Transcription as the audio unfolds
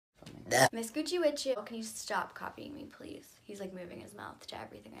Miss Gucci Witchy, can you stop copying me, please? He's like moving his mouth to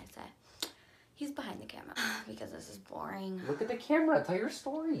everything I say. He's behind the camera because this is boring. Look at the camera. Tell your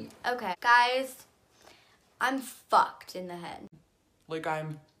story. Okay, guys, I'm fucked in the head. Like,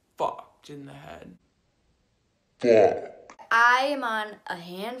 I'm fucked in the head. I am on a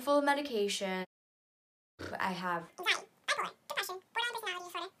handful of medication. I have depression, borderline personality disorder,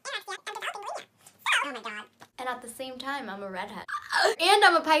 anorexia, and developing bulimia. Oh my god. And at the same time, I'm a redhead. And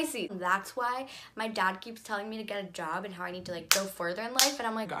I'm a Pisces. That's why my dad keeps telling me to get a job and how I need to like go further in life. And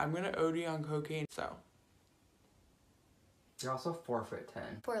I'm like, I'm gonna OD on cocaine, so. You're also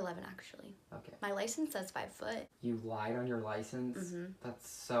 4'10". 4'11" actually. Okay. My license says 5 foot. You lied on your license? Mm-hmm. That's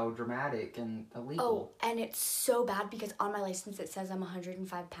so dramatic and Oh, illegal. and it's so bad because on my license it says I'm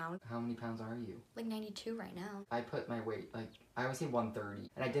 105 pounds. How many pounds are you? Like 92 right now. I put my weight, like, I always say 130.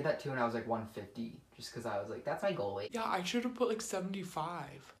 And I did that too when I was like 150. Just because I was like, that's my goal weight. Yeah, I should have put like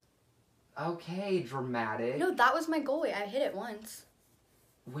 75. Okay, dramatic. No, that was my goal weight. I hit it once.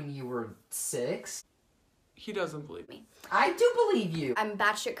 When you were 6? He doesn't believe me. I do believe you. I'm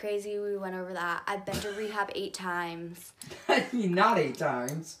batshit crazy. We went over that. I've been to rehab 8 times. I mean, not 8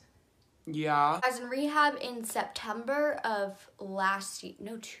 times. Yeah. I was in rehab in September of last year.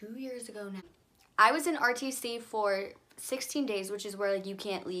 No, 2 years ago now. I was in RTC for 16 days, which is where like you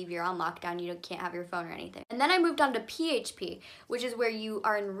can't leave, you're on lockdown, you can't have your phone or anything. And then I moved on to PHP, which is where you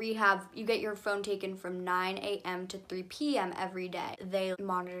are in rehab, you get your phone taken from 9 a.m. to 3 p.m. every day. They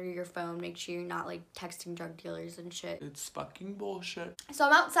monitor your phone, make sure you're not like texting drug dealers and shit. It's fucking bullshit. So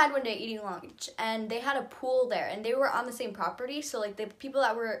I'm outside one day eating lunch and they had a pool there and they were on the same property. So like the people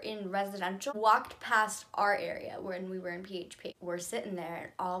that were in residential walked past our area when we were in PHP. We're sitting there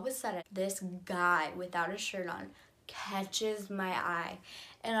and all of a sudden this guy without a shirt on catches my eye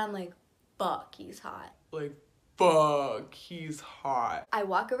and I'm like, fuck, he's hot. Like, fuck, he's hot. I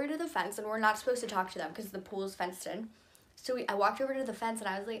walk over to the fence and we're not supposed to talk to them because the pool is fenced in. So I walked over to the fence and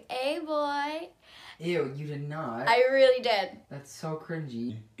I was like, hey boy. Ew, you did not. I really did. That's so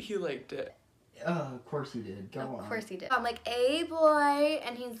cringy. He liked it. Of course he did. Go on. Of course he did. I'm like, hey boy.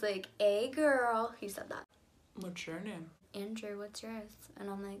 And he's like, hey girl. He said that. What's your name? Andrew, what's yours? And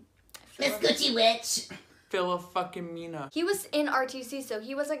I'm like, Miss Gucci Witch. Philomena. He was in RTC, so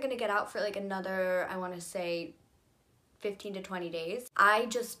he wasn't gonna get out for like another, I wanna say, 15 to 20 days. I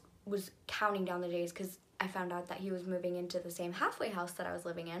just was counting down the days because I found out that he was moving into the same halfway house that I was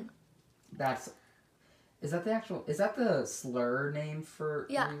living in. Is that the slur name for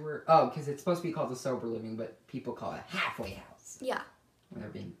Yeah. where you were? Oh, because it's supposed to be called the sober living, but people call it halfway house. Yeah. When they're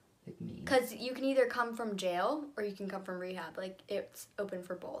being like mean. Because you can either come from jail or you can come from rehab. Like, it's open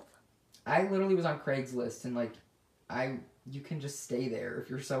for both. I literally was on Craigslist and like, you can just stay there if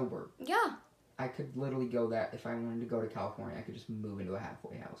you're sober. Yeah. I could literally go that, if I wanted to go to California, I could just move into a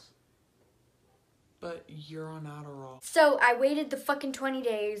halfway house. But you're on Adderall. So I waited the fucking 20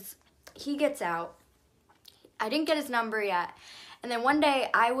 days. He gets out. I didn't get his number yet. And then one day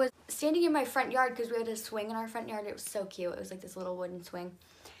I was standing in my front yard because we had a swing in our front yard. It was so cute. It was like this little wooden swing.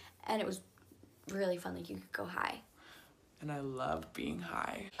 And it was really fun. Like you could go high. And I love being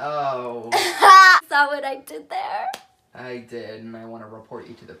high. Oh. Saw what I did there? I did, and I want to report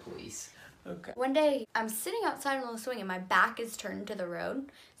you to the police. Okay. One day I'm sitting outside on the swing and my back is turned to the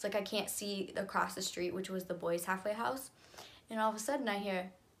road. It's like I can't see across the street, which was the boys' halfway house. And all of a sudden I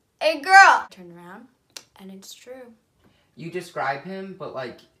hear, hey girl! I turn around and it's true. You describe him, but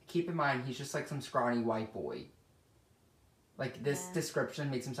like, keep in mind, he's just like some scrawny white boy. Like, this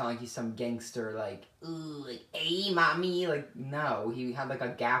description makes him sound like he's some gangster, like, ooh, like, hey, mommy. Like, no, he had like a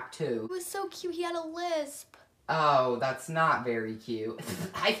gap too. He was so cute. He had a lisp. Oh, that's not very cute.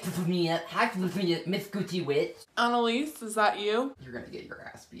 Hi, Philomena, Miss Gucci Witch. Annalise, is that you? You're gonna get your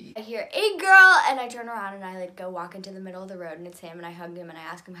ass beat. I hear, hey girl, and I turn around and I like go walk into the middle of the road and it's him and I hug him and I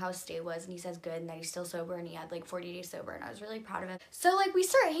ask him how his stay was and he says good and that he's still sober and he had like 40 days sober and I was really proud of him. So like we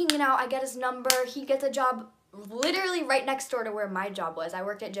start hanging out, I get his number, he gets a job literally right next door to where my job was. I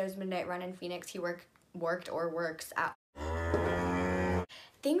worked at Joe's Midnight Run in Phoenix. He worked or works at.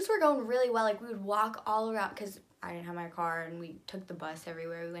 Things were going really well. Like we would walk all around because I didn't have my car and we took the bus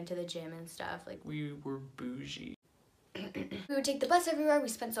everywhere. We went to the gym and stuff. Like We were bougie. we would take the bus everywhere. We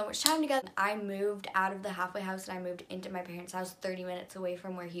spent so much time together. I moved out of the halfway house and I moved into my parents' house 30 minutes away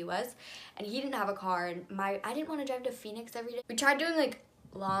from where he was. And he didn't have a car and I didn't want to drive to Phoenix every day. We tried doing like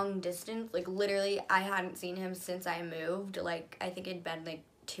long distance. Like literally I hadn't seen him since I moved. Like I think it'd been like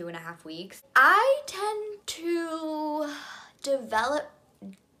 2.5 weeks. I tend to develop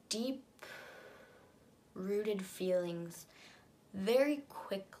deep rooted feelings very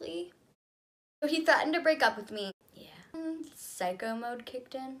quickly. So he threatened to break up with me. Yeah. Psycho mode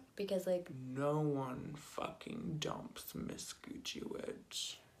kicked in because, like, No one fucking dumps Miss Gucci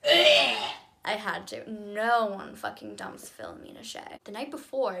Wedge. I had to. No one fucking dumps Philomena Sheahan. The night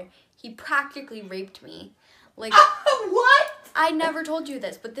before, he practically raped me. Like, what? I never told you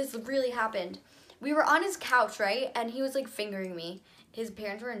this, but this really happened. We were on his couch, right? And he was, like, fingering me. His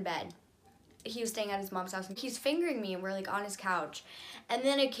parents were in bed. He was staying at his mom's house. And he's fingering me, and we're, like, on his couch. And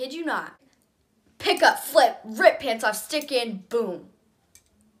then, I kid you not, pick up, flip, rip pants off, stick in, boom.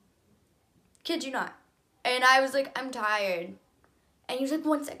 Kid you not. And I was like, I'm tired. And he was like,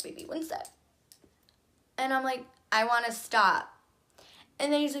 1 sec, baby, 1 sec. And I'm like, I want to stop.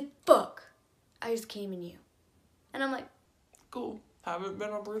 And then he's like, fuck, I just came in you. And I'm like, Cool. Haven't been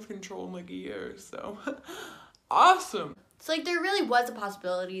on birth control in like a year, so awesome. so like there really was a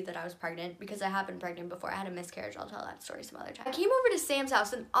possibility that I was pregnant because I have been pregnant before. I had a miscarriage. I'll tell that story some other time. I came over to Sam's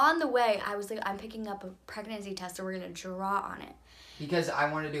house, and on the way, I was like, I'm picking up a pregnancy test, so we're going to draw on it. Because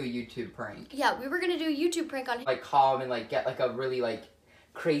I want to do a YouTube prank. Yeah, we were going to do a YouTube prank on him. Like, call him and, like, get, like, a really, like,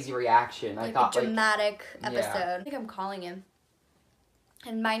 crazy reaction. Like I thought, a dramatic yeah. episode. I think I'm calling him.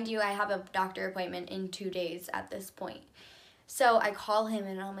 And mind you, I have a doctor appointment in 2 days at this point. So I call him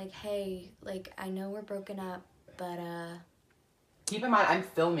and I'm like, hey, like, I know we're broken up, but keep in mind, I'm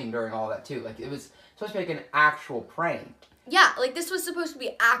filming during all that, too. Like, it was supposed to be, like, an actual prank. yeah, like, this was supposed to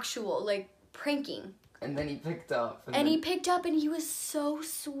be actual, like, pranking. And then he picked up. And he picked up, and he was so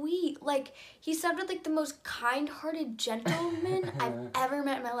sweet. Like, he sounded like the most kind-hearted gentleman I've ever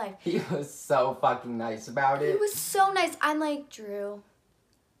met in my life. He was so fucking nice about it. He was so nice. I'm like, Drew.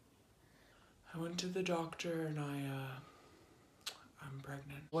 I went to the doctor and I'm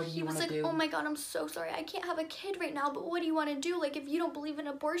pregnant. What do He you was want to like, do? oh my God, I'm so sorry. I can't have a kid right now, but what do you want to do? Like, if you don't believe in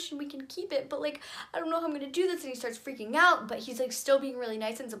abortion, we can keep it. But, like, I don't know how I'm going to do this. And he starts freaking out, but he's, like, still being really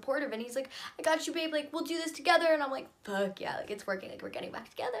nice and supportive. And he's like, I got you, babe. Like, we'll do this together. And I'm like, fuck yeah. Like, it's working. Like, we're getting back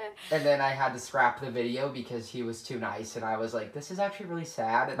together. And then I had to scrap the video because he was too nice. And I was like, this is actually really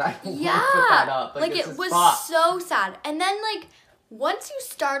sad. And I didn't Yeah. want to put that up. Like, this it is was fucked. so sad. And then, like, once you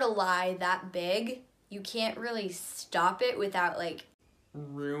start a lie that big, you can't really stop it without, like,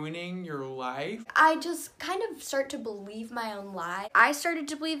 Ruining your life? I just kind of start to believe my own lie. I started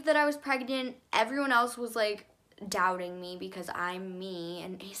to believe that I was pregnant. Everyone else was, like, doubting me because I'm me.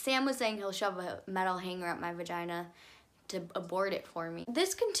 And Sam was saying he'll shove a metal hanger up my vagina to abort it for me.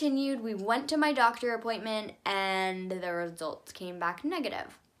 This continued. We went to my doctor appointment, and the results came back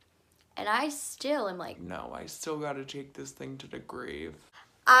negative. And I still am like, No, I still gotta take this thing to the grave.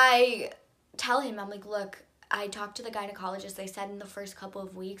 I tell him, I'm like, look, I talked to the gynecologist. They said in the first couple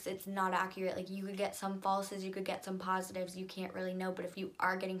of weeks, it's not accurate. Like, you could get some falses, you could get some positives. You can't really know, but if you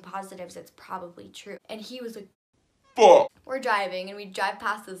are getting positives, it's probably true. And he was like, Fuck! we're driving, and we drive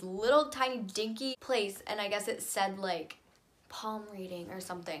past this little tiny dinky place, and I guess it said, like, palm reading or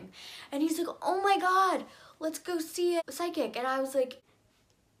something. And he's like, oh my God, let's go see a psychic. And I was like,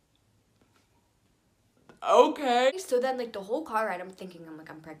 Okay. so then, like, the whole car ride, I'm thinking, I'm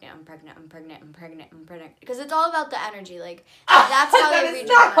like, I'm pregnant, I'm pregnant, I'm pregnant, I'm pregnant, I'm pregnant. Because it's all about the energy. Like, that's how That they is read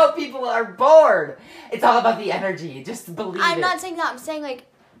not your how mind. people are born. It's all about the energy. Just believe it. I'm not saying that. I'm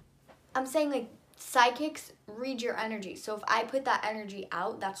saying, like, psychics read your energy. So if I put that energy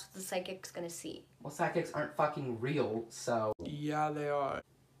out, that's what the psychic's gonna see. Well, psychics aren't fucking real, so. Yeah, they are.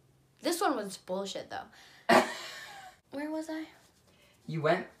 This one was bullshit, though. Where was I? You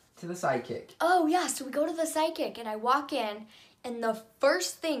went to the psychic. Oh, yeah, so we go to the psychic, and I walk in, and the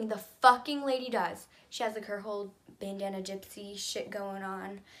first thing the fucking lady does, she has, like, her whole bandana gypsy shit going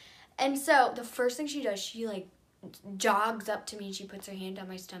on. And so the first thing she does, she, like, jogs up to me, and she puts her hand on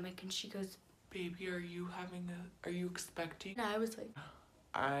my stomach, and she goes, Baby, are you expecting? and I was like,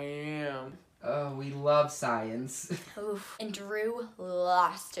 I am. Oh, we love science. oof. And Drew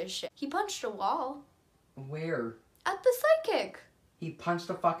lost his shit. He punched a wall Where? at the psychic. He punched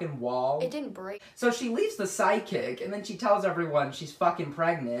a fucking wall. It didn't break. So she leaves the psychic, and then she tells everyone she's fucking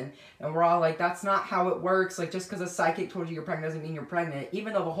pregnant, and we're all like, that's not how it works. Like, just because a psychic told you you're pregnant doesn't mean you're pregnant,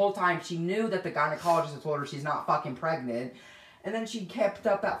 even though the whole time she knew that the gynecologist had told her she's not fucking pregnant. And then she kept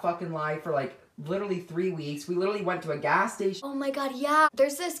up that fucking lie for, like, literally 3 weeks. We literally went to a gas station. Oh my God, yeah.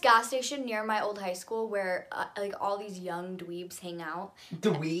 There's this gas station near my old high school where, like, all these young dweebs hang out.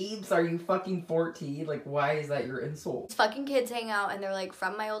 Dweebs? Are you fucking 14? Like, why is that your insult? These fucking kids hang out, and they're, like,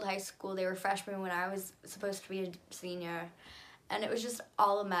 from my old high school. They were freshmen when I was supposed to be a senior. And it was just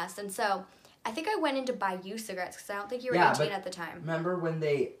all a mess. And so I think I went in to buy you cigarettes because I don't think you were 18 at the time. Remember when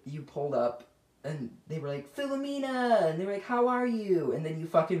you pulled up and they were like, Philomena, and they were like, how are you? And then you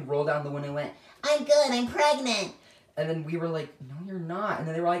fucking rolled down the window and went, I'm good, I'm pregnant. And then we were like, no, you're not. And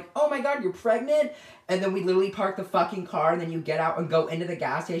then they were like, oh my God, you're pregnant? And then we literally parked the fucking car, and then you get out and go into the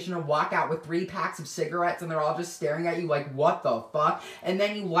gas station and walk out with 3 packs of cigarettes, and they're all just staring at you like, what the fuck? And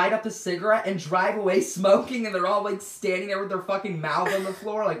then you light up a cigarette and drive away smoking, and they're all like standing there with their fucking mouth on the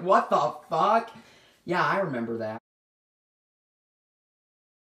floor, like, what the fuck? Yeah, I remember that.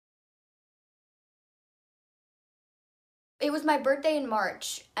 It was my birthday in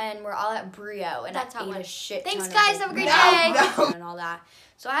March, and we're all at Brio, and That's I how ate a much. shit Thanks, ton guys. of Have a great No, day. and all that.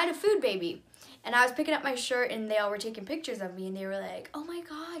 So I had a food baby, and I was picking up my shirt, and they all were taking pictures of me, and they were like, oh my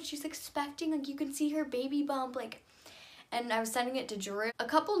God, she's expecting, like, you can see her baby bump, like, and I was sending it to Drew. A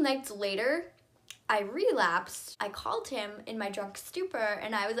couple nights later, I relapsed. I called him in my drunk stupor,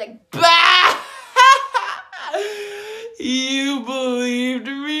 and I was like, Bah! You believed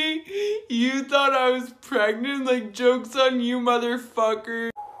me? You thought I was pregnant? Like, joke's on you, motherfucker.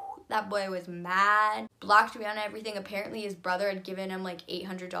 that boy was mad, blocked me on everything. Apparently his brother had given him like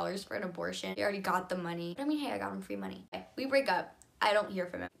 $800 for an abortion. He already got the money. I mean, hey, I got him free money. We break up. I don't hear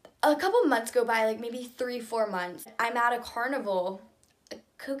from him. A couple months go by, like maybe 3-4 months. I'm at a carnival, a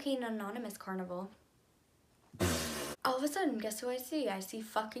Cocaine Anonymous carnival. All of a sudden, guess who I see? I see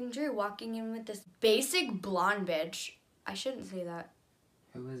fucking Drew walking in with this basic blonde bitch. I shouldn't say that.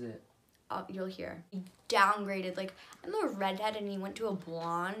 Who is it? You'll hear. He downgraded. Like, I'm a redhead and he went to a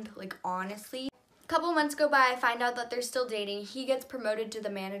blonde. Like, honestly. A couple months go by, I find out that they're still dating. He gets promoted to the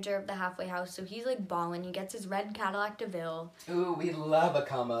manager of the halfway house, so he's like balling. He gets his red Cadillac DeVille. Ooh, we love a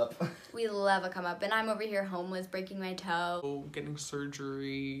come up. We love a come up. And I'm over here homeless, breaking my toe. Getting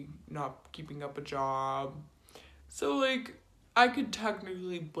surgery, not keeping up a job. So, like, I could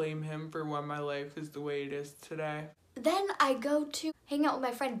technically blame him for why my life is the way it is today. Then I go to hang out with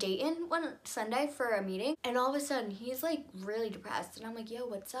my friend Dayton one Sunday for a meeting, and all of a sudden he's like really depressed, and I'm like, yo,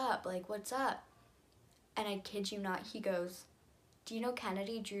 what's up? Like, what's up? And I kid you not, he goes, do you know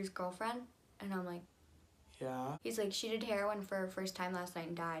Kennedy, Drew's girlfriend? And I'm like, Yeah. he's like, she did heroin for her first time last night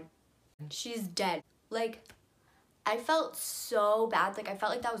and died. She's dead. Like, I felt so bad. Like, I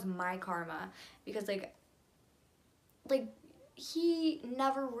felt like that was my karma, because like he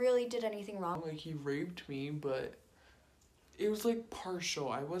never really did anything wrong. Like, he raped me, but it was like partial.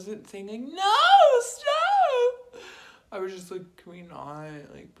 I wasn't saying like, no, stop. I was just like, can we not?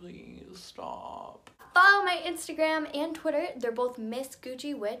 Like, please stop. Follow my Instagram and Twitter. They're both Miss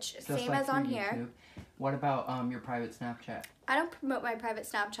Gucci Witch, Just same like as on your here. YouTube. What about your private Snapchat? I don't promote my private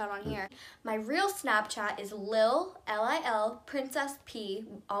Snapchat on here. My real Snapchat is Lil, L-I-L, Princess P,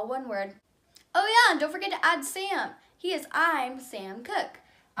 all one word. Oh yeah, and don't forget to add Sam. I'm Sam Cook.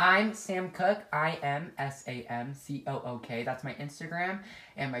 I'm Sam Cook. I am SAMCOOK. That's my Instagram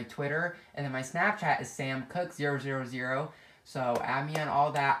and my Twitter. And then my Snapchat is SamCook000. So add me on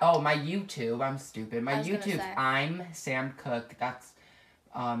all that. Oh, my YouTube. I'm stupid. My YouTube, I'm Sam Cook. That's,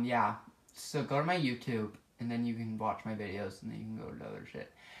 yeah. So go to my YouTube, and then you can watch my videos, and then you can go to other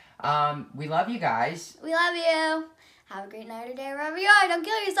shit. We love you guys. We love you. Have a great night or day wherever you are. Don't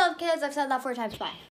kill yourself, kids. I've said that 4 times. Bye.